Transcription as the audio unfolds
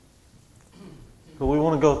So we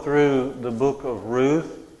want to go through the book of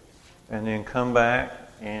Ruth and then come back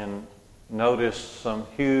and notice some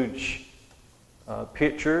huge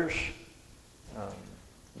pictures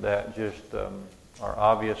that just are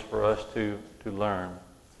obvious for us to learn.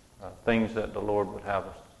 Things that the Lord would have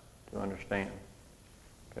us to understand.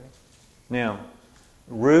 Okay. Now,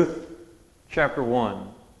 Ruth chapter 1,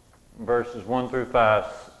 verses 1 through 5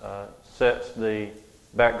 sets the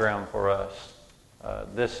background for us.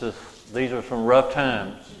 These are some rough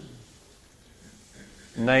times.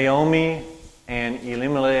 Naomi and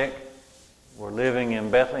Elimelech were living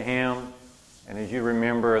in Bethlehem, and as you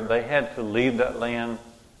remember, they had to leave that land.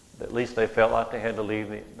 At least they felt like they had to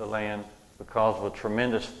leave the land because of a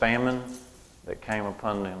tremendous famine that came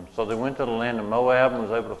upon them. So they went to the land of Moab and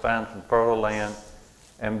was able to find some fertile land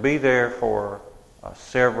and be there for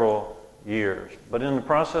several years. But in the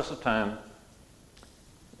process of time,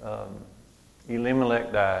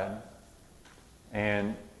 Elimelech died,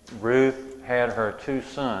 and Ruth had her two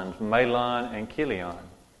sons, Mahlon and Chilion.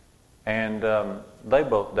 And they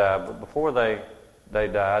both died, but before they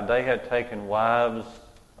died, they had taken wives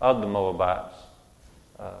of the Moabites.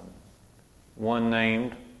 One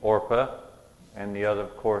named Orpah, and the other,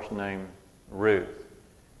 of course, named Ruth.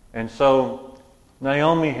 And so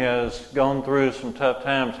Naomi has gone through some tough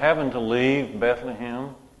times. Having to leave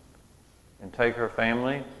Bethlehem and take her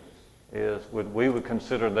family we would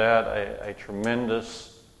consider that a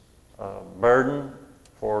tremendous burden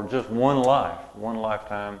for just one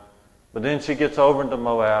lifetime. But then she gets over into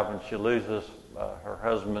Moab and she loses her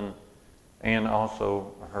husband and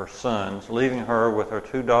also her sons, leaving her with her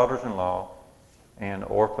two daughters-in-law and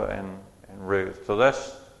Orpah and Ruth. So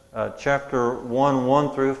that's chapter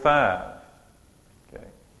 1 through 5. Okay.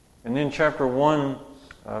 And then chapter 1,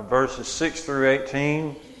 verses 6 through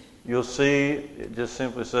 18, you'll see it just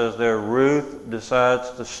simply says there, Ruth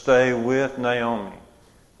decides to stay with Naomi.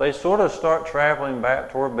 They sort of start traveling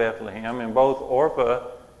back toward Bethlehem, and both Orpah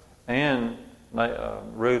and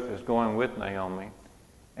Ruth is going with Naomi.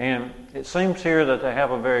 And it seems here that they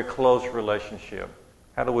have a very close relationship.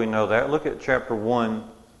 How do we know that? Look at chapter 1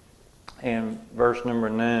 and verse number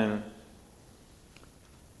 9.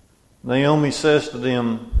 Naomi says to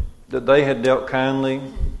them that they had dealt kindly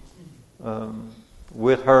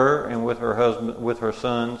with her and with her husband, with her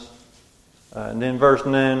sons. And then verse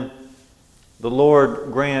 9, the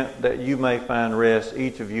Lord grant that you may find rest,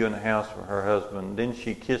 each of you in the house of her husband. Then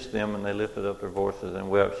she kissed them, and they lifted up their voices and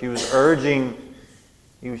wept. She was urging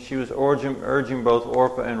both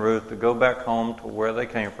Orpah and Ruth to go back home to where they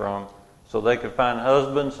came from so they could find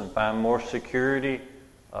husbands and find more security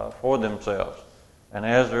for themselves. And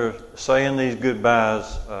as they're saying these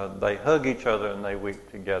goodbyes, they hug each other and they weep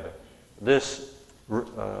together. This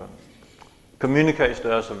communicates to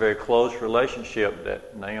us a very close relationship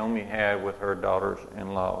that Naomi had with her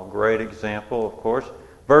daughters-in-law. A great example, of course.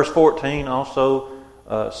 Verse 14 also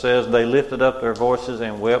says, they lifted up their voices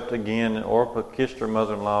and wept again, and Orpah kissed her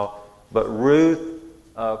mother-in-law, but Ruth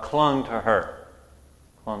clung to her.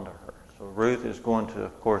 So Ruth is going to,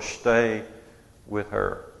 of course, stay with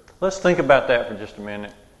her. Let's think about that for just a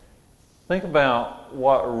minute. Think about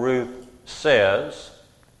what Ruth says,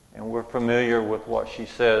 and we're familiar with what she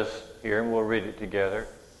says here, and we'll read it together,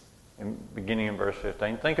 beginning in verse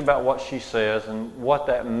 15. Think about what she says and what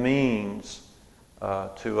that means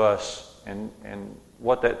to us and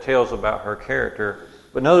what that tells about her character.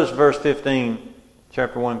 But notice verse 15,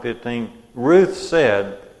 chapter 1:15. Ruth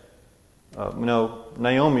said,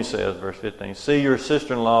 Naomi says, verse 15, see, your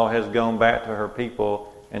sister-in-law has gone back to her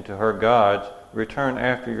people and to her gods. Return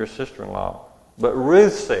after your sister-in-law. But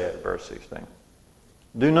Ruth said, verse 16,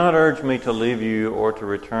 do not urge me to leave you or to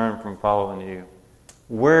return from following you.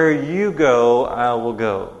 Where you go, I will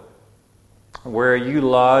go. Where you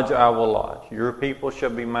lodge, I will lodge. Your people shall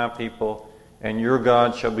be my people, and your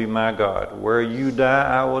God shall be my God. Where you die,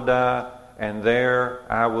 I will die, and there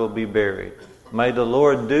I will be buried. May the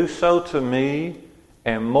Lord do so to me,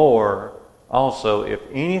 and more also, if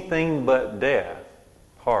anything but death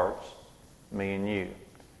parts me and you.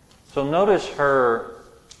 So notice her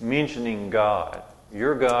mentioning God.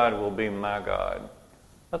 Your God will be my God.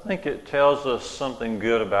 I think it tells us something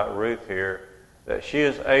good about Ruth here, that she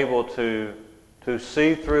is able to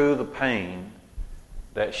see through the pain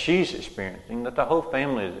that she's experiencing, that the whole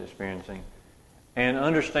family is experiencing, and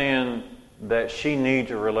understand that she needs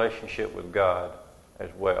a relationship with God as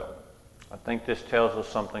well. I think this tells us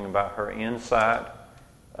something about her insight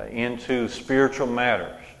into spiritual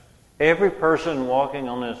matters. Every person walking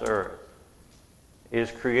on this earth is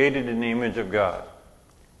created in the image of God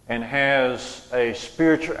and has a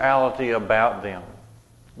spirituality about them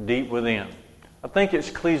deep within. I think it's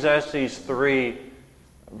Ecclesiastes 3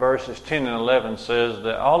 verses 10 and 11 says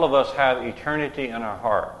that all of us have eternity in our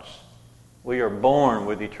hearts. We are born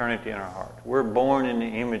with eternity in our heart. We're born in the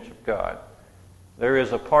image of God. There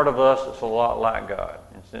is a part of us that's a lot like God.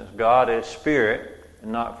 And since God is spirit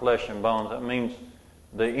and not flesh and bones, that means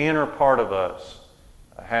the inner part of us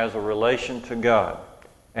has a relation to God.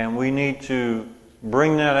 And we need to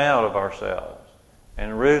bring that out of ourselves.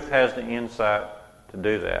 And Ruth has the insight to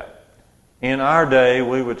do that. In our day,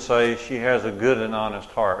 we would say she has a good and honest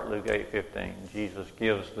heart, Luke 8:15. Jesus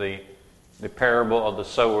gives the parable of the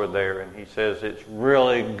sower there, and he says it's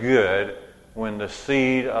really good when the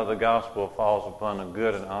seed of the gospel falls upon a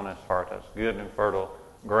good and honest heart. That's good and fertile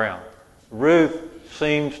ground. Ruth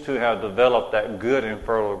seems to have developed that good and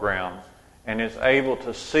fertile ground and is able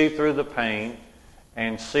to see through the pain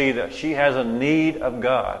and see that she has a need of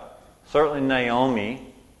God. Certainly Naomi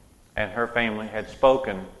and her family had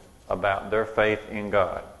spoken about their faith in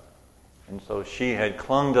God. And so she had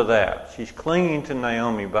clung to that. She's clinging to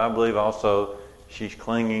Naomi, but I believe also she's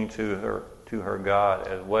clinging to her God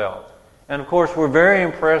as well. And of course, we're very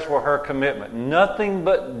impressed with her commitment. Nothing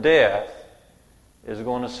but death is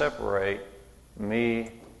going to separate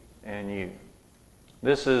me and you.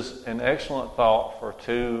 This is an excellent thought for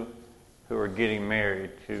two who are getting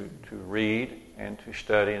married to read and to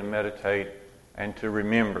study and meditate and to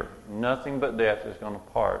remember. Nothing but death is going to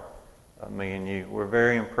part me and you. We're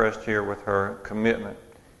very impressed here with her commitment.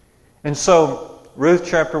 And so, Ruth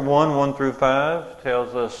chapter 1 through 5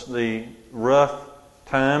 tells us the rough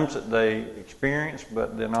times that they experienced,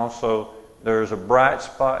 but then also there's a bright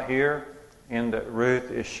spot here in that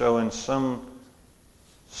Ruth is showing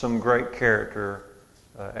some great character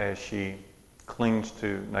as she clings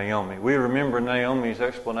to Naomi. We remember Naomi's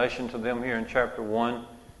explanation to them here in chapter 1,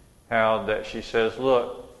 how that she says,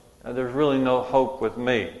 look, there's really no hope with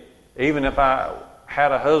me. Even if I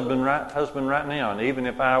had a husband right now, and even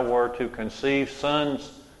if I were to conceive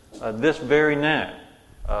sons this very night,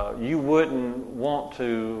 you wouldn't want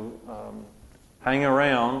to hang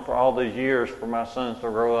around for all these years for my sons to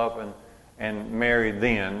grow up and marry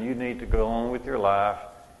then. You need to go on with your life,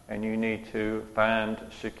 and you need to find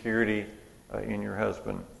security in your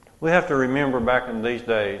husband. We have to remember back in these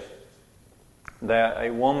days that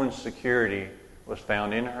a woman's security was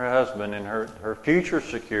found in her husband, and her future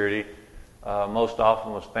security most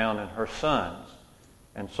often was found in her sons.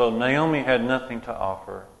 And so Naomi had nothing to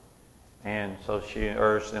offer, and so she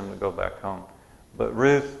urged them to go back home. But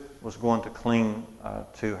Ruth was going to cling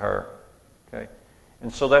to her. Okay,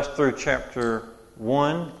 and so that's through chapter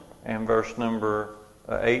 1 and verse number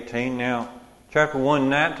 18. Now, chapter 1,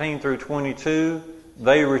 19 through 22,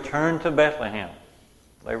 they return to Bethlehem.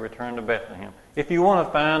 They return to Bethlehem. If you want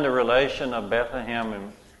to find the relation of Bethlehem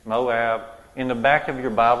and Moab, in the back of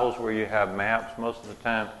your Bibles where you have maps most of the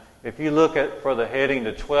time, if you look at for the heading,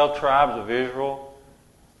 the 12 tribes of Israel,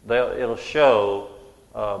 it'll show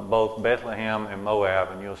both Bethlehem and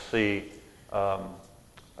Moab, and you'll see, I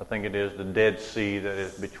think it is the Dead Sea that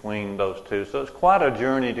is between those two. So it's quite a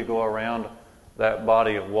journey to go around that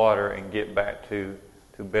body of water and get back to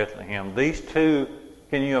Bethlehem. These two,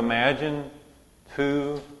 can you imagine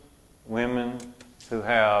two women who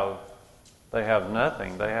have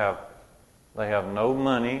nothing? They have no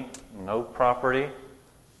money, no property,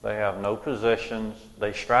 they have no possessions.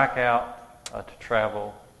 They strike out to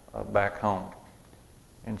travel back home.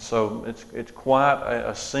 And so it's quite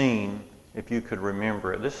a scene if you could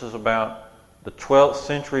remember it. This is about the 12th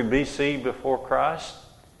century BC before Christ.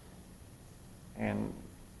 And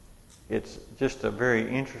it's just a very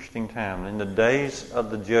interesting time. In the days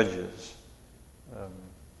of the judges,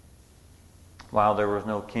 while there was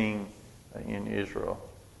no king in Israel.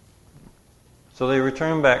 So they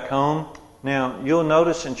return back home. Now, you'll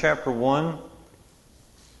notice in chapter 1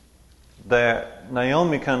 that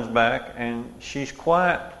Naomi comes back and she's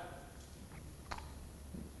quite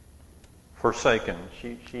forsaken.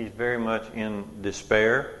 She's very much in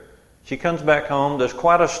despair. She comes back home. There's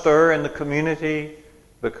quite a stir in the community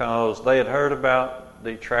because they had heard about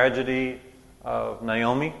the tragedy of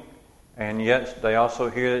Naomi, and yet they also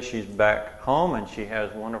hear that she's back home and she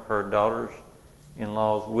has one of her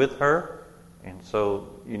daughters-in-laws with her. And so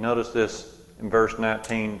you notice this in verse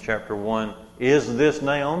 19, chapter 1. Is this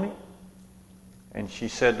Naomi? And she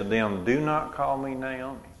said to them, do not call me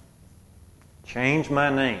Naomi. Change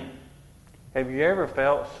my name. Have you ever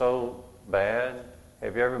felt so bad?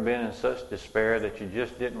 Have you ever been in such despair that you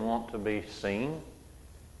just didn't want to be seen?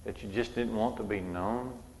 That you just didn't want to be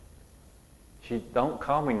known? Don't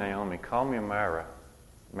call me Naomi, call me Mara.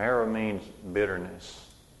 Mara means bitterness.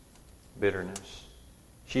 Bitterness.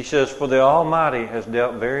 She says, for the Almighty has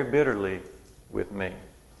dealt very bitterly with me.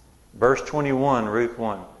 Verse 21, Ruth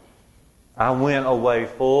 1. I went away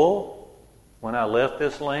full when I left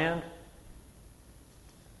this land.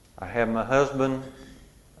 I had my husband,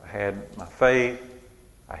 I had my faith,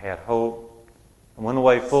 I had hope. I went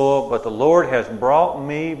away full, but the Lord has brought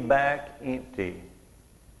me back empty,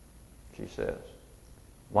 she says.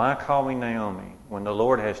 Why call me Naomi when the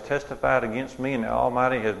Lord has testified against me and the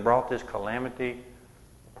Almighty has brought this calamity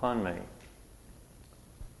upon me?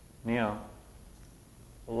 You know,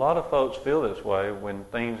 a lot of folks feel this way when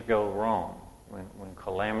things go wrong, when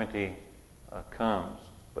calamity comes.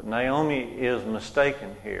 But Naomi is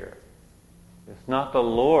mistaken here. It's not the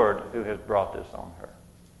Lord who has brought this on her.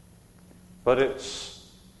 But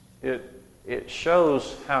it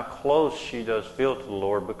shows how close she does feel to the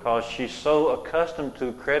Lord, because she's so accustomed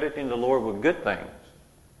to crediting the Lord with good things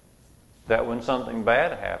that when something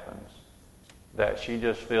bad happens, that she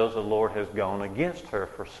just feels the Lord has gone against her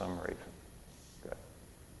for some reason. Okay.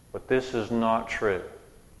 But this is not true.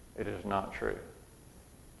 It is not true.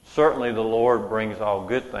 Certainly the Lord brings all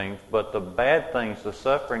good things, but the bad things, the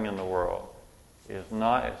suffering in the world, it's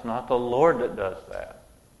not the Lord that does that.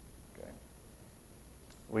 Okay.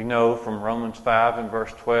 We know from Romans 5 and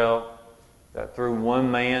verse 12 that through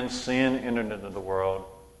one man sin entered into the world,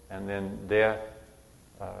 and then death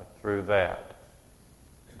through that.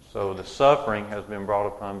 So the suffering has been brought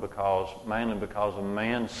upon mainly because of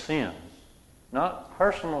man's sins. Not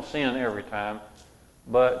personal sin every time,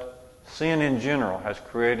 but sin in general has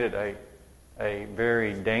created a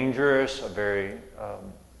very dangerous, a very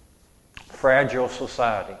fragile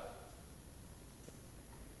society.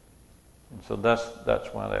 And so that's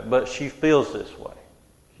why that. But she feels this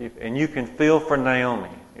way, and you can feel for Naomi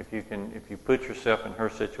if you put yourself in her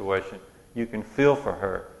situation. You can feel for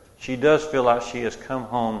her. She does feel like she has come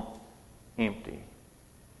home empty.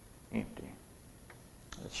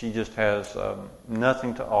 She just has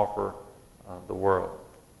nothing to offer the world.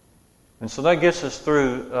 And so that gets us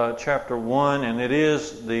through chapter 1, and it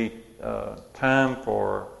is the time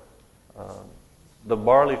for the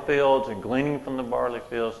barley fields and gleaning from the barley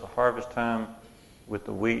fields, the harvest time with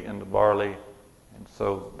the wheat and the barley. And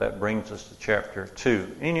so that brings us to chapter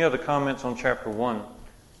 2. Any other comments on chapter 1?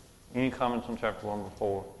 Any comments on chapter 1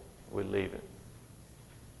 before we leave it?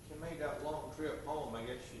 She made that long trip home. I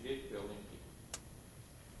guess she did feel empty.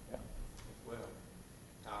 Yeah. Well,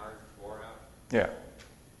 tired, wore out. Yeah.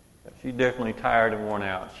 She's definitely tired and worn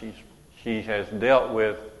out. She has dealt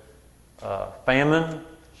with famine.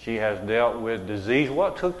 She has dealt with disease.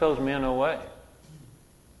 What took those men away?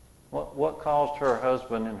 What caused her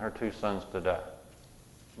husband and her 2 sons to die?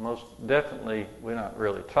 Most definitely, we're not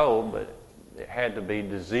really told, but it had to be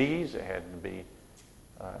disease. It had to be,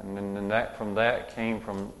 and then from that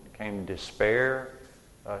came despair.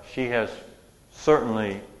 She has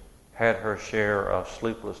certainly had her share of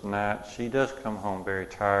sleepless nights. She does come home very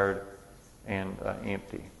tired and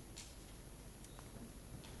empty.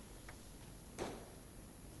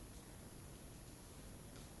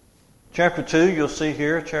 Chapter 2, you'll see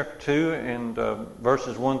here, chapter 2 and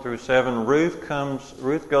verses 1 through 7, Ruth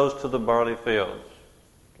goes to the barley fields.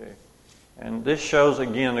 Okay. And this shows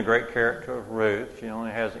again the great character of Ruth. She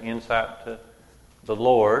only has insight to the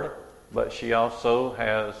Lord, but she also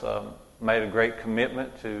has made a great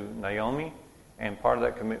commitment to Naomi, and part of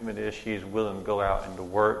that commitment is she's willing to go out and to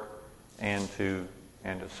work and to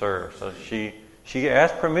serve. So she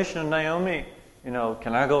asked permission of Naomi.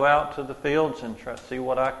 Can I go out to the fields and try to see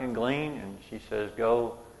what I can glean? And she says,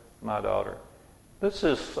 "Go, my daughter." This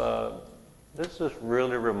is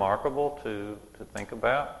really remarkable to think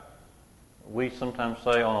about. We sometimes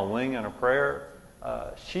say on a wing and a prayer,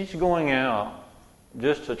 she's going out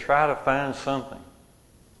just to try to find something,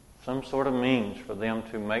 some sort of means for them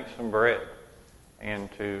to make some bread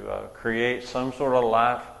and to create some sort of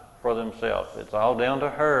life for themselves. It's all down to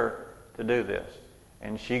her to do this.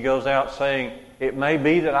 And she goes out saying, it may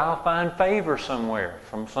be that I'll find favor somewhere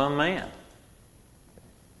from some man.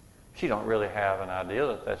 She don't really have an idea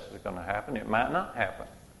that this is going to happen. It might not happen.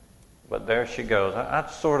 But there she goes. I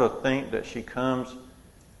sort of think that she comes,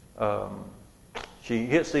 she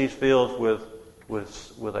hits these fields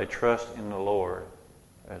with a trust in the Lord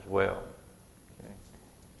as well. Okay.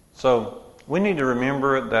 So we need to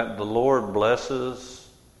remember that the Lord blesses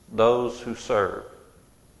those who serve.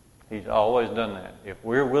 He's always done that. If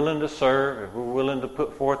we're willing to serve, if we're willing to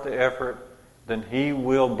put forth the effort, then He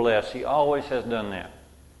will bless. He always has done that.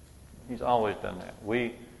 He's always done that.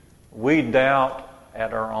 We doubt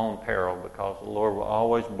at our own peril, because the Lord will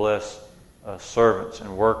always bless servants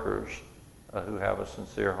and workers who have a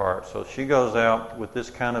sincere heart. So she goes out with this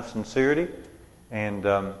kind of sincerity,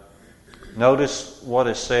 and notice what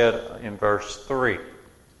is said in verse 3.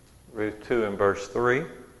 Ruth 2 and verse 3.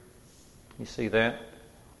 You see that?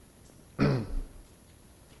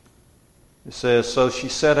 It says, "So she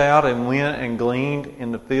set out and went and gleaned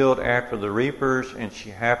in the field after the reapers, and she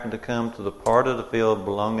happened to come to the part of the field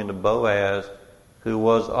belonging to Boaz, who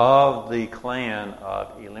was of the clan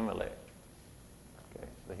of Elimelech." Okay,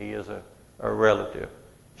 so he is a relative.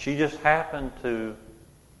 She just happened to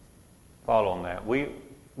fall on that. We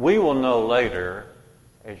will know later,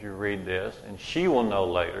 as you read this, and she will know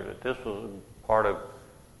later, that this was part of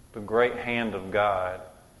the great hand of God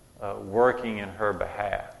working in her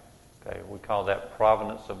behalf. Okay, we call that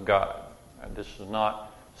providence of God. And this is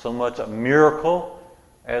not so much a miracle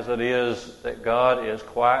as it is that God is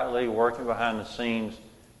quietly working behind the scenes,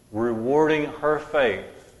 rewarding her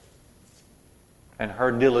faith and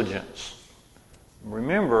her diligence.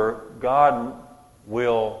 Remember, God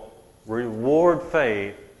will reward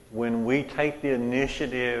faith when we take the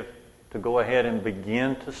initiative to go ahead and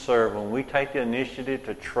begin to serve. When we take the initiative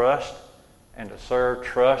to trust and to serve,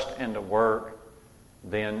 trust and to work,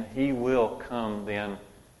 then He will come then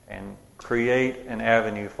and create an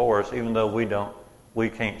avenue for us, even though we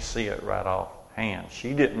can't see it right off hand.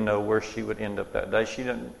 She didn't know where she would end up that day.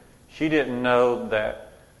 She didn't know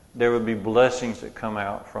that there would be blessings that come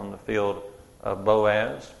out from the field of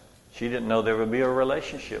Boaz. She didn't know there would be a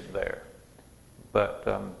relationship there. But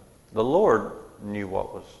the Lord knew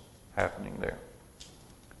what was happening there.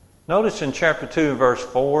 Notice in chapter 2, verse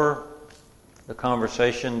 4, the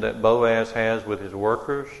conversation that Boaz has with his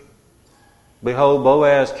workers. "Behold,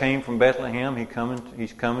 Boaz came from Bethlehem.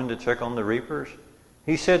 He's coming to check on the reapers.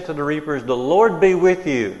 He said to the reapers, 'The Lord be with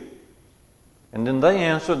you.' And then they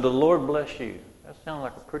answered, 'The Lord bless you.'" That sounds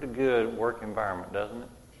like a pretty good work environment, doesn't it?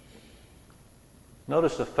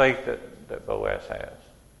 Notice the faith that Boaz has.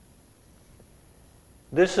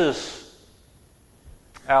 This is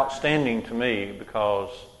outstanding to me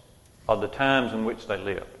because of the times in which they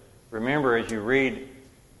lived. Remember, as you read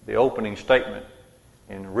the opening statement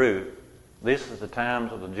in Ruth, this is the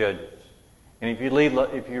times of the Judges. And if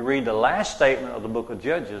you read the last statement of the book of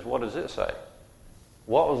Judges, what does it say?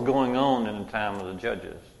 What was going on in the time of the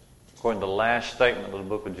Judges, according to the last statement of the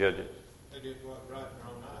book of Judges? They did what right in their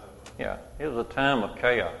own eyes. Yeah, it was a time of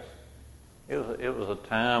chaos. It was a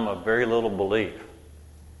time of very little belief.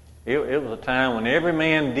 It was a time when every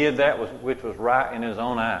man did that which was right in his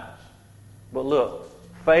own eyes. But look,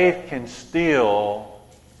 faith can still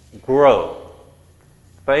grow.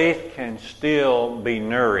 Faith can still be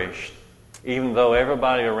nourished, even though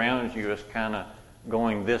everybody around you is kind of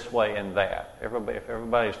going this way and that. If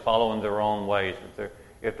everybody's following their own ways,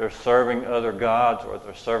 if they're serving other gods or if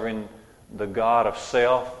they're serving the god of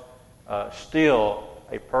self, still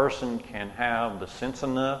a person can have the sense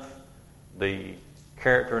enough, the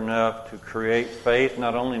character enough to create faith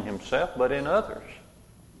not only in himself but in others.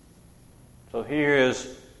 So here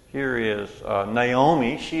is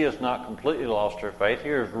Naomi. She has not completely lost her faith.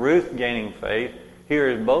 Here is Ruth gaining faith. Here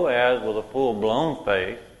is Boaz with a full-blown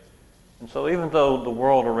faith. And so even though the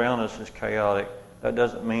world around us is chaotic, that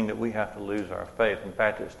doesn't mean that we have to lose our faith. In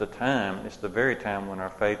fact, it's the very time when our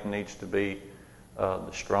faith needs to be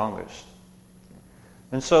the strongest.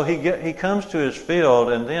 And so he comes to his field,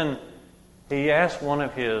 and then he asks one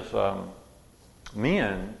of his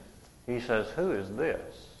men, he says, "Who is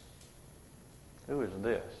this? Who is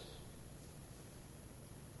this?"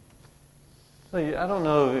 So I don't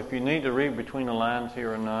know if you need to read between the lines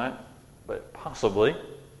here or not, but possibly.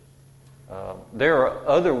 There are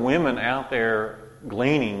other women out there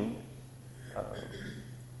gleaning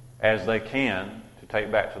as they can to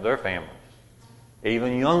take back to their families,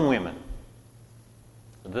 even young women.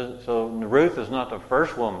 So Ruth is not the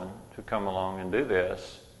first woman to come along and do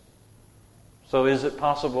this. So is it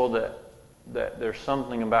possible that there's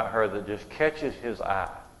something about her that just catches his eye?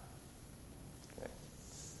 Okay.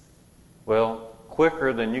 Well,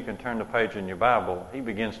 quicker than you can turn the page in your Bible, he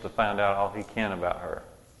begins to find out all he can about her.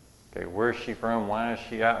 Okay, where's she from? Why is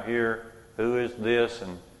she out here? Who is this?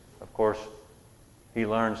 And of course, he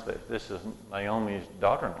learns that this is Naomi's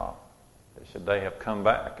daughter-in-law. They said they have come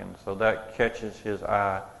back, and so that catches his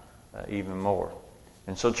eye even more.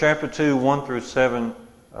 And so chapter 2, 1 through 7,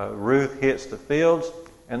 Ruth hits the fields.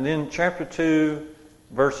 And then chapter 2,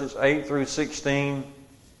 verses 8 through 16,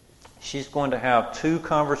 she's going to have two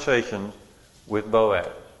conversations with Boaz.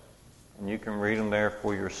 And you can read them there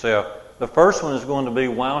for yourself. The first one is going to be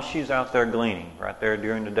while she's out there gleaning, right there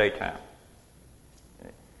during the daytime.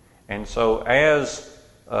 And so as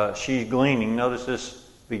she's gleaning, notice this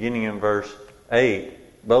beginning in verse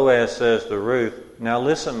 8, Boaz says to Ruth, "Now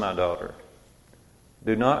listen, my daughter,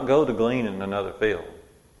 do not go to glean in another field,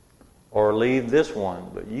 or leave this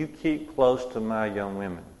one, but you keep close to my young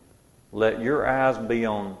women. Let your eyes be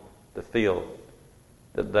on the field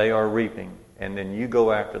that they are reaping, and then you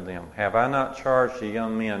go after them. Have I not charged the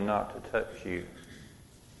young men not to touch you?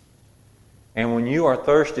 And when you are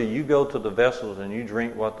thirsty, you go to the vessels and you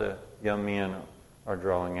drink what the young men are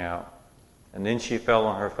drawing out. And then she fell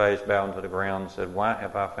on her face, bowed to the ground, and said, why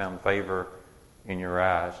have I found favor in your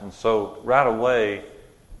eyes? And so right away,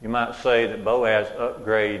 you might say that Boaz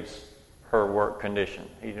upgrades her work condition.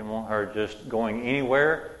 He didn't want her just going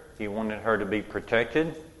anywhere. He wanted her to be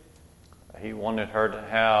protected. He wanted her to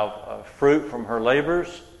have fruit from her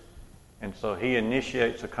labors. And so he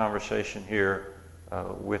initiates a conversation here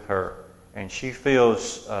with her. And she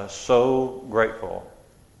feels so grateful.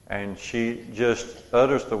 And she just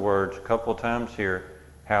utters the words a couple of times here,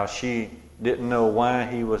 how she didn't know why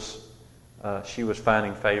she was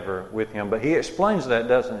finding favor with him. But he explains that,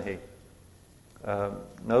 doesn't he?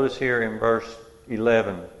 Notice here in verse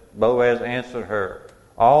 11, Boaz answered her,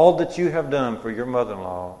 all that you have done for your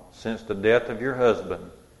mother-in-law since the death of your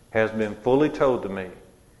husband has been fully told to me,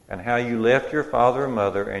 and how you left your father and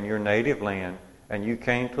mother and your native land, and you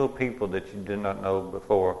came to a people that you did not know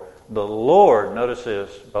before. The Lord, notice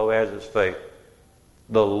this, Boaz's faith,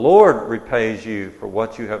 the Lord repays you for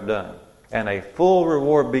what you have done, and a full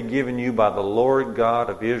reward be given you by the Lord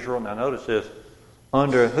God of Israel. Now notice this,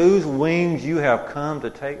 under whose wings you have come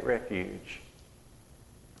to take refuge.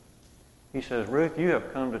 He says, Ruth, you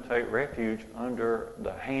have come to take refuge under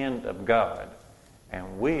the hand of God,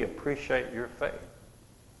 and we appreciate your faith.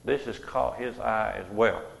 This has caught his eye as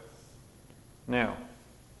well. Now,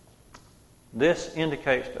 this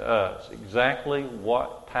indicates to us exactly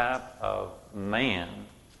what type of man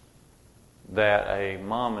that a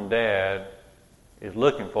mom and dad is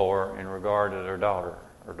looking for in regard to their daughter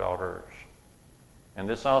or daughters. And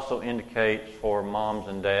this also indicates for moms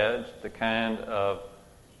and dads the kind of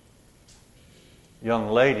young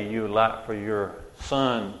lady you would like for your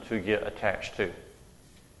son to get attached to.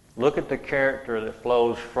 Look at the character that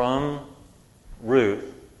flows from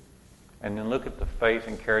Ruth, and then look at the faith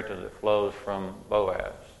and character that flows from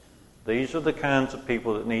Boaz. These are the kinds of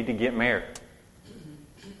people that need to get married.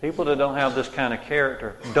 People that don't have this kind of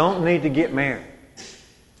character don't need to get married.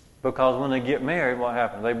 Because when they get married, what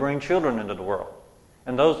happens? They bring children into the world.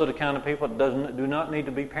 And those are the kind of people that do not need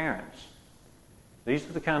to be parents. These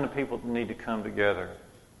are the kind of people that need to come together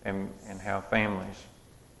and have families.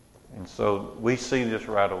 And so we see this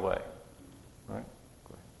right away. Right?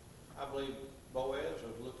 I believe Boaz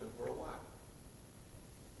was looking for a wife.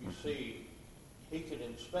 You see, he could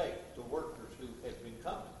inspect the workers who had been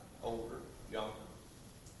coming, older, younger,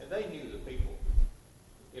 and they knew the people.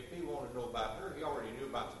 If he wanted to know about her, he already knew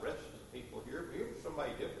about the rest of the people here, but here was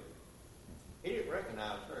somebody different. He didn't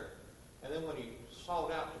recognize her. And then when he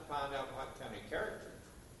sought out to find out what kind of character,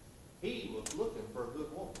 he was looking for a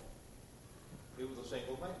good woman. He was a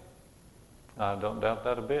single man. I don't doubt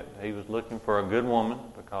that a bit. He was looking for a good woman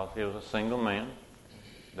because he was a single man.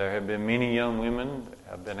 There have been many young women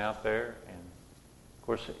that have been out there. And, of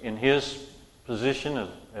course, in his position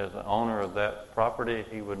as the owner of that property,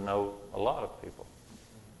 he would know a lot of people.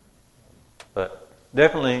 But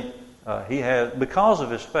definitely, he has, because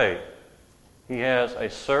of his faith, he has a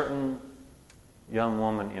certain young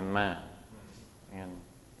woman in mind. And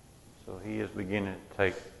so he is beginning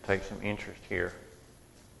to take some interest here.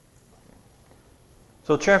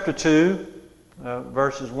 So chapter 2,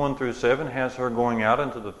 verses 1 through 7 has her going out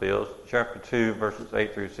into the fields. Chapter 2, verses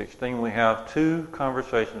 8 through 16, we have two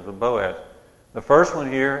conversations with Boaz. The first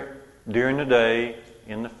one here, during the day,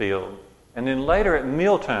 in the field. And then later at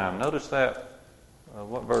mealtime, notice that.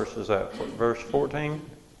 What verse is that? Verse 14?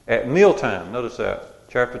 At mealtime, notice that.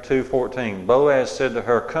 Chapter 2, 14. Boaz said to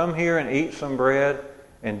her, "Come here and eat some bread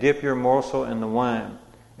and dip your morsel in the wine."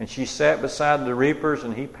 And she sat beside the reapers,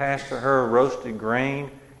 and he passed to her roasted grain,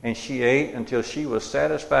 and she ate until she was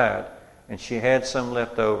satisfied, and she had some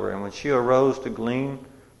left over. And when she arose to glean,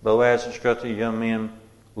 Boaz instructed the young men,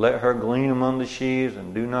 "Let her glean among the sheaves,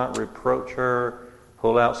 and do not reproach her.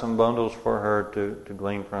 Pull out some bundles for her to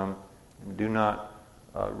glean from, and do not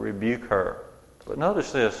rebuke her." But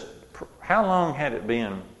notice this. How long had it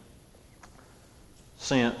been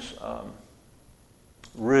since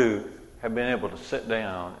Ruth had been able to sit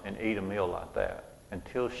down and eat a meal like that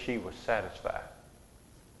until she was satisfied?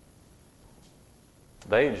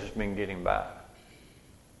 They had just been getting by.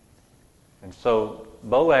 And so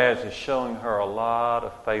Boaz is showing her a lot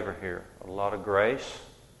of favor here, a lot of grace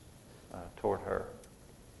toward her.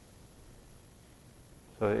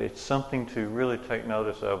 So it's something to really take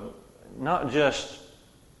notice of. Not just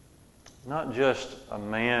a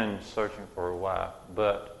man searching for a wife,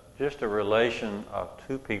 but just a relation of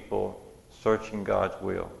two people searching God's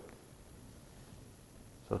will.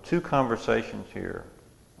 So 2 conversations here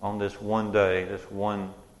on this one day, this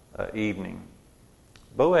one evening.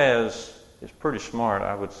 Boaz is pretty smart,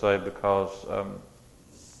 I would say, because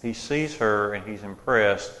he sees her and he's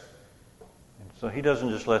impressed. And so he doesn't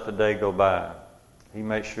just let the day go by. He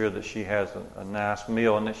makes sure that she has a nice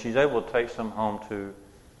meal and that she's able to take some home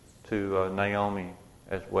to Naomi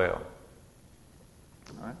as well.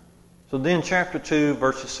 All right. So then chapter 2,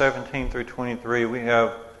 verses 17 through 23, we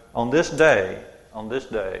have, on this day,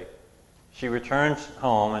 she returns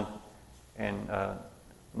home and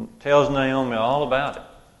tells Naomi all about it.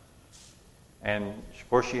 And of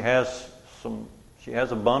course she has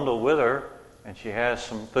a bundle with her, and she has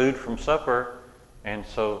some food from supper. And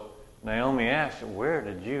so Naomi asks, "Where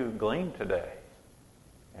did you glean today?"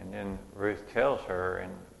 And then Ruth tells her,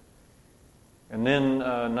 and then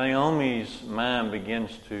Naomi's mind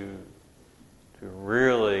begins to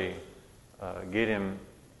really get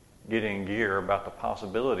in gear about the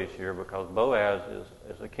possibilities here, because Boaz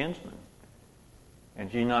is a kinsman.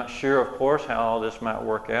 And she's not sure, of course, how all this might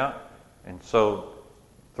work out. And so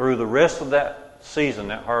through the rest of that season,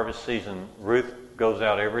 that harvest season, Ruth goes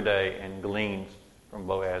out every day and gleans from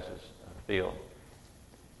Boaz's field.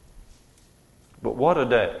 But what a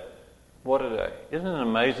day. What a day. Isn't it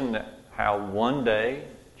amazing that how one day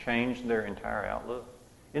changed their entire outlook?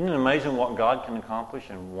 Isn't it amazing what God can accomplish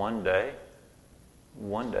in one day?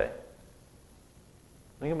 One day.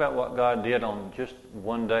 Think about what God did on just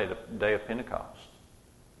one day, the day of Pentecost.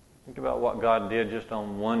 Think about what God did just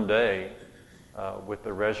on one day with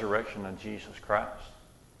the resurrection of Jesus Christ.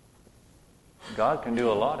 God can do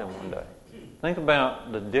a lot in one day. Think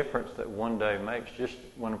about the difference that one day makes. Just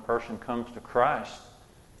when a person comes to Christ,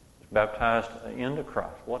 is baptized into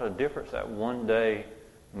Christ, what a difference that one day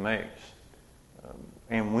makes.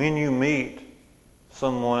 And when you meet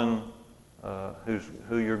someone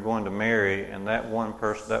who you're going to marry, and that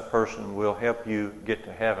person will help you get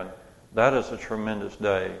to heaven, that is a tremendous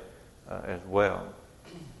day as well.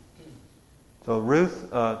 So Ruth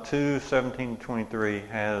 2:17-23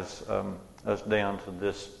 has us down to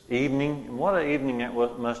this evening. And what an evening that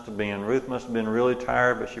must have been. Ruth must have been really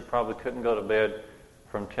tired, but she probably couldn't go to bed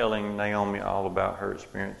from telling Naomi all about her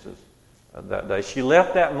experiences that day. She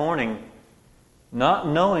left that morning not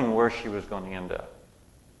knowing where she was going to end up.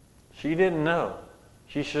 She didn't know.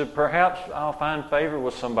 She said, perhaps I'll find favor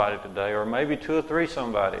with somebody today, or maybe 2 or 3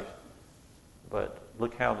 somebodies. But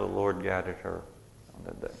look how the Lord guided her on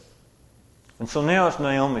that day. And so now it's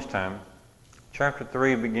Naomi's time. Chapter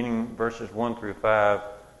 3, beginning verses 1 through 5,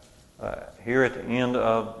 here at the end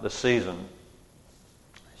of the season,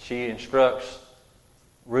 she instructs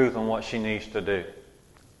Ruth on what she needs to do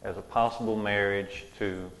as a possible marriage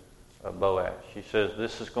to Boaz. She says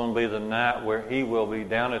this is going to be the night where he will be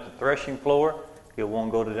down at the threshing floor. He'll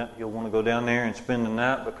want to go down there and spend the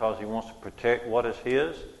night because he wants to protect what is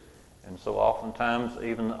his. And so oftentimes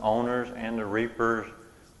even the owners and the reapers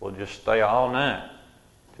will just stay all night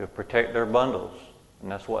to protect their bundles.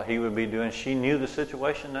 And that's what he would be doing. She knew the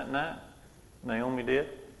situation that night. Naomi did.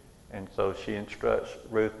 And so she instructs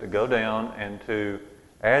Ruth to go down and to,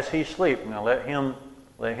 as he sleeps, now let him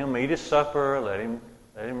eat his supper, let him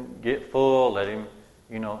get full, let him,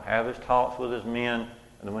 have his talks with his men.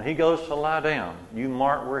 And then when he goes to lie down, you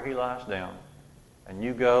mark where he lies down. And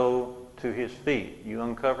you go to his feet. You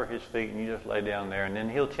uncover his feet and you just lay down there. And then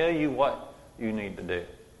he'll tell you what you need to do.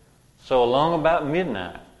 So along about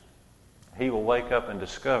midnight, he will wake up and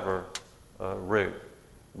discover Ruth.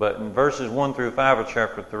 But in verses 1 through 5 of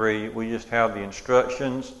chapter 3, we just have the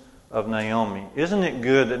instructions of Naomi. Isn't it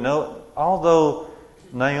good that although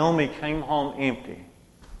Naomi came home empty,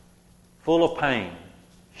 full of pain,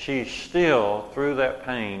 she's still, through that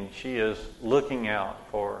pain, she is looking out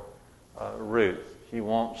for Ruth. She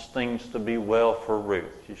wants things to be well for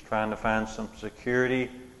Ruth. She's trying to find some security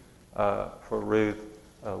for Ruth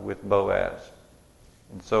with Boaz.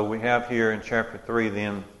 And so we have here in chapter 3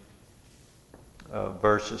 then,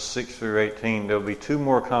 verses 6 through 18, there'll be 2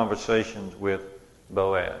 more conversations with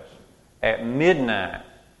Boaz. At midnight,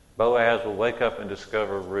 Boaz will wake up and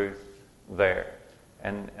discover Ruth there.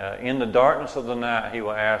 And in the darkness of the night, he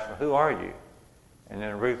will ask, who are you? And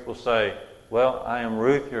then Ruth will say, well, I am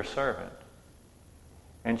Ruth, your servant.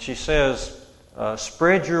 And she says,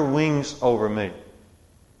 spread your wings over me.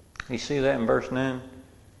 You see that in verse 9?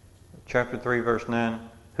 Chapter 3, verse 9.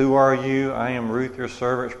 Who are you? I am Ruth, your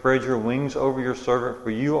servant. Spread your wings over your servant, for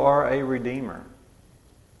you are a redeemer.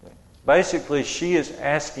 Basically, she is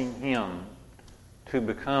asking him to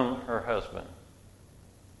become her husband.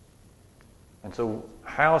 And so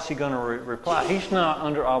how is he going to reply? He's not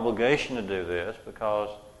under obligation to do this because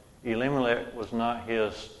Elimelech was not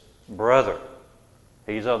his brother.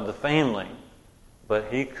 He's of the family, but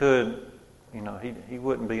he could, he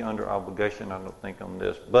wouldn't be under obligation, I don't think, on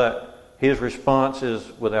this. But his response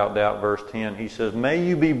is, without doubt, verse 10. He says, "May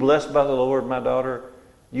you be blessed by the Lord, my daughter.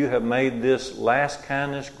 You have made this last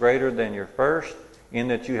kindness greater than your first, in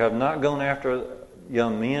that you have not gone after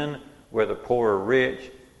young men, whether poor or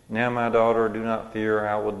rich. Now, my daughter, do not fear.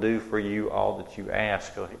 I will do for you all that you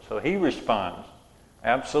ask." So he responds,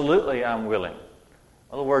 "Absolutely, I'm willing." In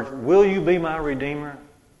other words, "Will you be my redeemer?"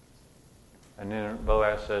 And then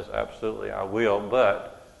Boaz says, "Absolutely, I will,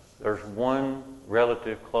 but there's one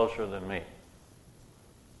relative closer than me."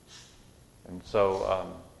 And so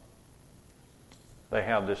they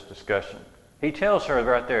have this discussion. He tells her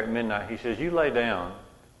right there at midnight, he says, "You lay down,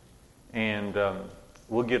 and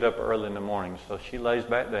we'll get up early in the morning." So she lays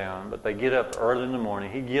back down, but they get up early in the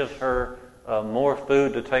morning. He gives her more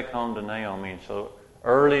food to take home to Naomi. And so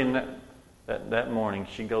early in that morning,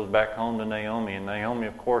 she goes back home to Naomi, and Naomi,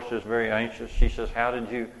 of course, is very anxious. She says, How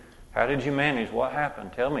did you manage? What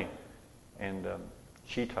happened? Tell me." And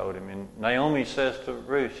she told him. And Naomi says to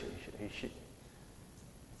Ruth,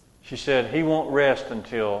 she said, "He won't rest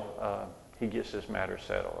until he gets this matter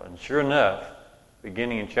settled." And sure enough,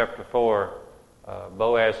 beginning in chapter 4,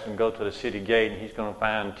 Boaz can go to the city gate, and he's going to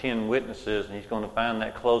find 10 witnesses, and he's going to find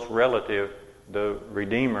that close relative, the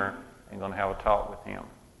Redeemer, and going to have a talk with him.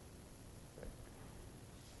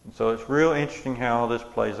 And so it's real interesting how all this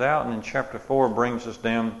plays out. And then chapter 4 brings us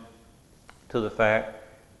down to the fact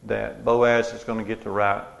that Boaz is going to get the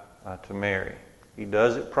right to marry. He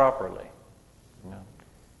does it properly.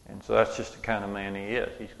 And so that's just the kind of man he is.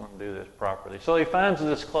 He's going to do this properly. So he finds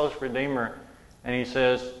this close Redeemer, and he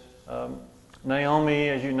says, "Naomi,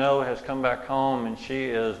 as you know, has come back home, and she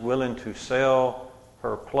is willing to sell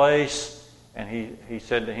her place." And he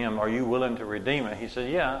said to him, "Are you willing to redeem it?" He said,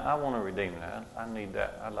 "Yeah, I want to redeem that. I need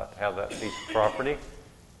that. I'd like to have that piece of property."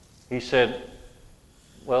 He said,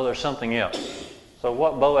 "Well, there's something else." So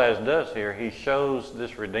what Boaz does here, he shows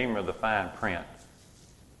this Redeemer the fine print.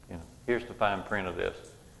 Here's the fine print of this.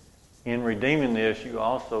 In redeeming this, you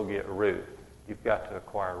also get Ruth. You've got to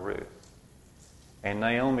acquire Ruth. And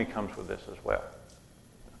Naomi comes with this as well.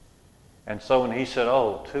 And so when he said,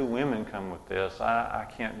 "Oh, 2 women come with this," I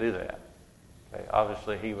can't do that. Okay,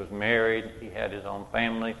 obviously, he was married. He had his own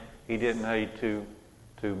family. He didn't need to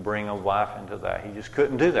bring a wife into that. He just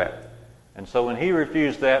couldn't do that. And so when he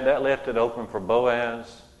refused that left it open for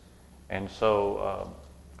Boaz. And so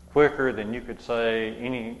quicker than you could say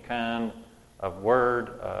any kind of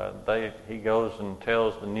word, he goes and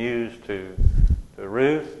tells the news to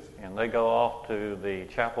Ruth, and they go off to the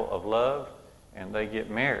Chapel of Love, and they get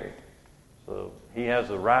married. So he has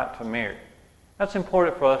the right to marry. That's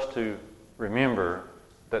important for us to remember,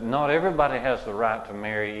 that not everybody has the right to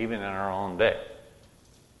marry, even in our own day.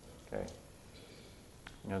 Okay.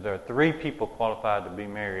 There are 3 people qualified to be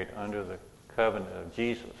married under the covenant of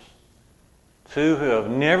Jesus. 2 who have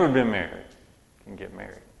never been married can get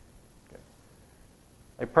married. Okay.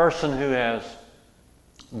 A person who has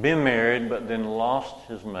been married but then lost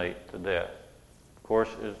his mate to death, of course,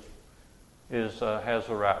 has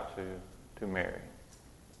the right to marry.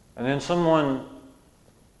 And then someone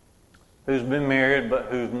who's been married but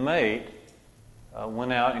whose mate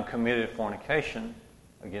went out and committed fornication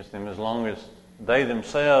against them, as long as they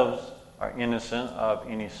themselves are innocent of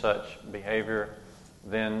any such behavior,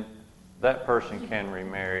 then that person can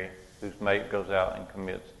remarry whose mate goes out and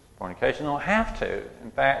commits fornication. They don't have to.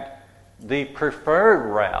 In fact, the preferred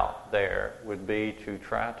route there would be to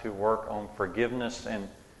try to work on forgiveness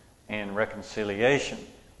and reconciliation,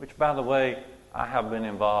 which, by the way, I have been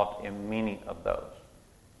involved in many of those.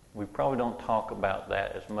 We probably don't talk about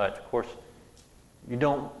that as much. Of course, you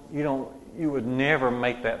would never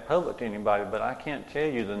make that public to anybody, but I can't tell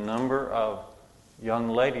you the number of young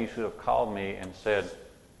ladies who have called me and said,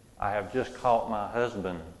 "I have just caught my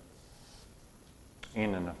husband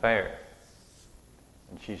in an affair."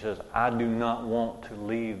 And she says, "I do not want to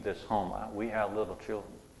leave this home. We have little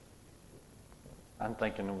children." I'm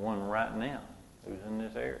thinking of one right now who's in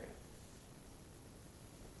this area.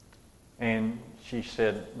 And she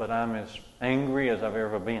said, "But I'm as angry as I've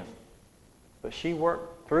ever been." But she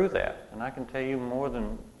worked through that. And I can tell you more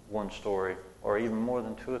than one story, or even more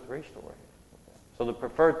than 2 or 3 stories. So the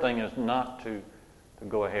preferred thing is not to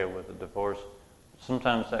go ahead with a divorce.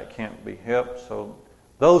 Sometimes that can't be helped. So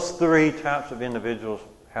those 3 types of individuals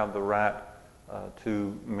have the right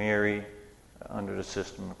to marry under the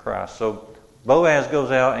system of Christ. So Boaz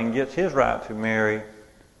goes out and gets his right to marry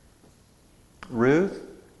Ruth.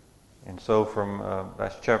 And so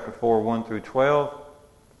that's chapter 4, 1 through 12.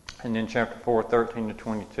 And then chapter 4, 13 to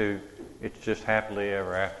 22, it's just happily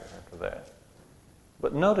ever after that.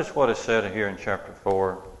 But notice what is said here in chapter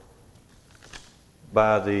 4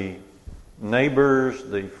 by the neighbors,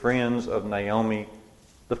 the friends of Naomi.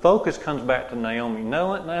 The focus comes back to Naomi.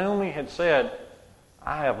 Naomi had said,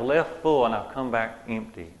 I have left full and I've come back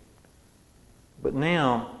empty. But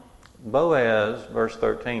now Boaz, verse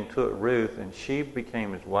 13, took Ruth and she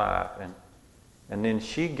became his wife. And then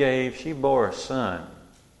she bore a son.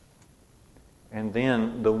 And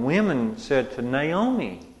then the women said to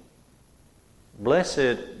Naomi,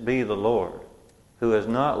 Blessed be the Lord, who has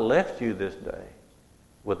not left you this day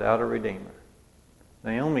without a redeemer.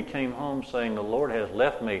 Naomi came home saying, The Lord has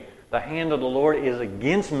left me. The hand of the Lord is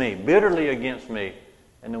against me, bitterly against me.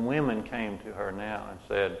 And the women came to her now and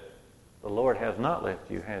said, The Lord has not left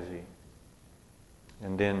you, has he?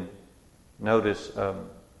 And then notice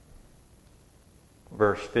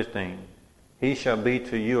verse 15. He shall be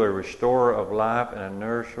to you a restorer of life and a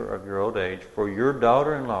nourisher of your old age. For your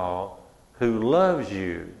daughter-in-law, who loves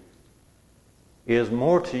you, is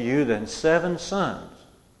more to you than 7 sons.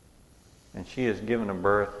 And she has given a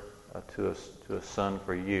birth to a son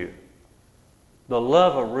for you. The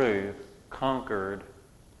love of Ruth conquered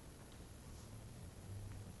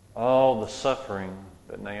all the suffering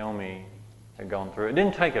that Naomi had gone through. It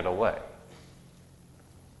didn't take it away,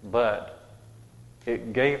 but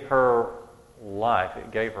it gave her life.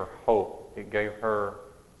 It gave her hope. It gave her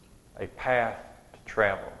a path to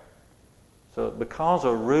travel. So because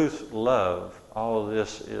of Ruth's love, all of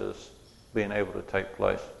this is being able to take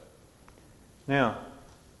place. Now,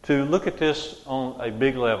 to look at this on a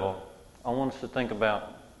big level, I want us to think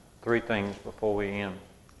about 3 things before we end.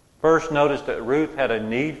 First, notice that Ruth had a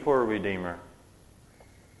need for a redeemer.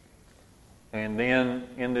 And then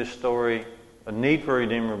in this story, a need for a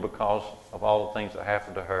redeemer because of all the things that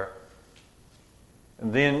happened to her.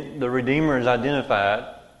 And then the redeemer is identified,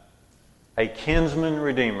 a kinsman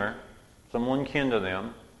redeemer, someone kin to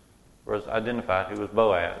them, was identified, who was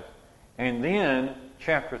Boaz. And then,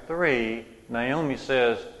 chapter 3, Naomi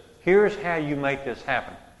says, here's how you make this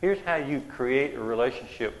happen. Here's how you create a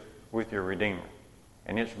relationship with your redeemer.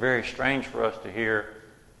 And it's very strange for us to hear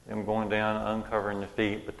them going down, uncovering the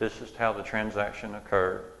feet, but this is how the transaction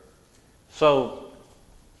occurred. So,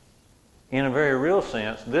 in a very real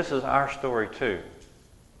sense, this is our story too,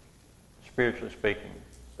 spiritually speaking,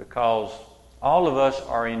 because all of us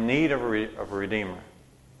are in need of a redeemer.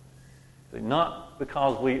 Not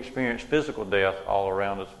because we experience physical death all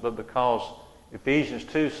around us, but because Ephesians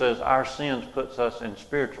 2 says our sins puts us in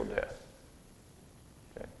spiritual death.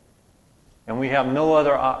 Okay. And we have no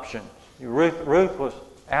other options. Ruth was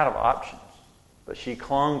out of options, but she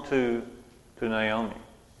clung to Naomi.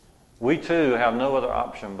 We too have no other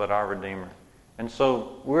option but our Redeemer. And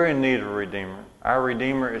so we're in need of a Redeemer. Our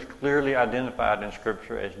Redeemer is clearly identified in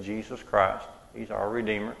Scripture as Jesus Christ. He's our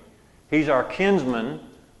Redeemer. He's our kinsman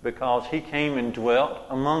because he came and dwelt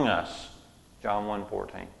among us. John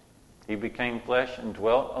 1:14. He became flesh and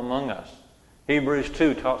dwelt among us. Hebrews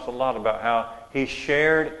 2 talks a lot about how he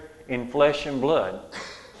shared in flesh and blood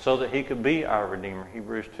so that he could be our Redeemer.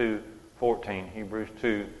 Hebrews 2:14. Hebrews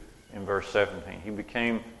 2 in verse 17. He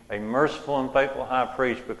became a merciful and faithful high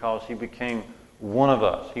priest because he became one of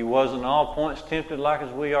us. He was in all points tempted like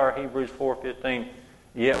as we are, Hebrews 4:15,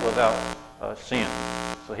 yet without sin.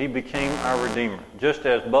 So he became our Redeemer. Just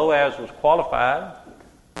as Boaz was qualified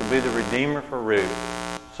to be the Redeemer for Ruth,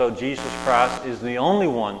 so Jesus Christ is the only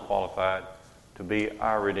one qualified to be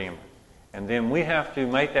our Redeemer. And then we have to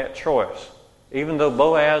make that choice. Even though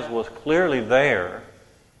Boaz was clearly there,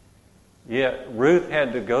 yet Ruth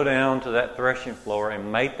had to go down to that threshing floor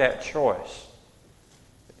and make that choice.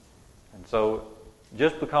 And so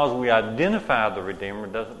just because we identify the Redeemer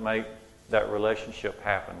doesn't make that relationship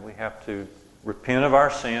happen. We have to repent of our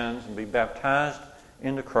sins and be baptized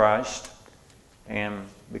into Christ. And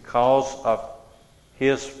because of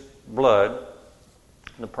his blood,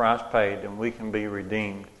 the price paid, and we can be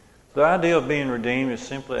redeemed. The idea of being redeemed is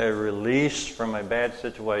simply a release from a bad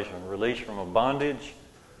situation, a release from a bondage,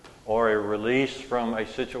 or a release from a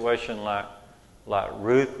situation like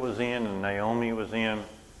Ruth was in and Naomi was in.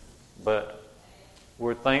 But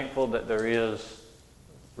we're thankful that there is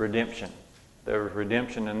redemption. There is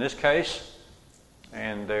redemption in this case,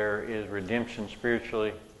 and there is redemption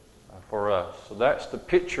spiritually for us. So that's the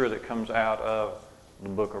picture that comes out of the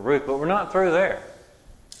book of Ruth. But we're not through there.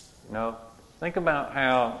 You know, think about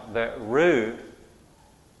how that Ruth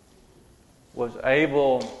was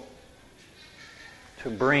able to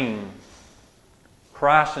bring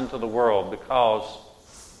Christ into the world because,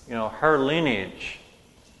 you know, her lineage,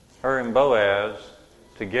 her and Boaz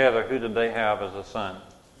together, who did they have as a son?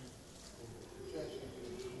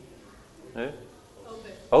 Who?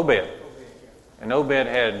 Obed. And Obed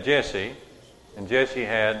had Jesse, and Jesse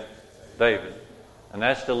had David. And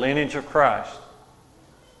that's the lineage of Christ.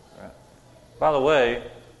 Right. By the way,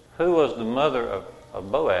 who was the mother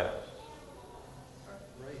of Boaz?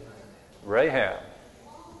 Rahab.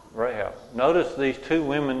 Notice these two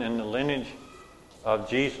women in the lineage of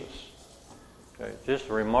Jesus. Okay. Just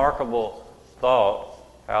a remarkable thought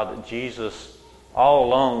how that Jesus all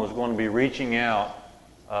along was going to be reaching out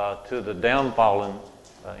to the downfallen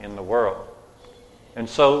in the world. And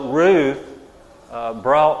so Ruth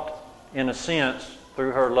brought, in a sense,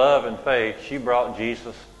 through her love and faith, she brought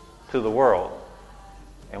Jesus to the world.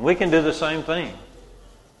 And we can do the same thing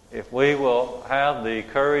if we will have the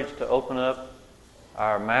courage to open up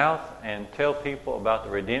our mouth and tell people about the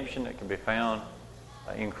redemption that can be found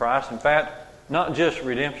in Christ. In fact, not just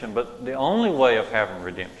redemption, but the only way of having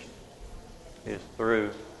redemption is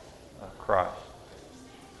through Christ.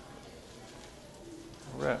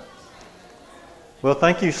 All right. Well,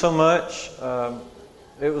 thank you so much.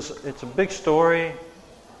 It's a big story,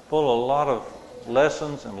 full of a lot of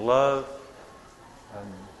lessons and love.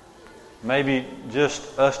 Maybe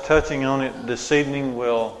just us touching on it this evening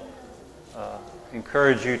will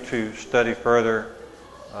encourage you to study further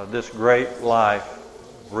this great life,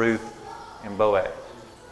 Ruth and Boaz.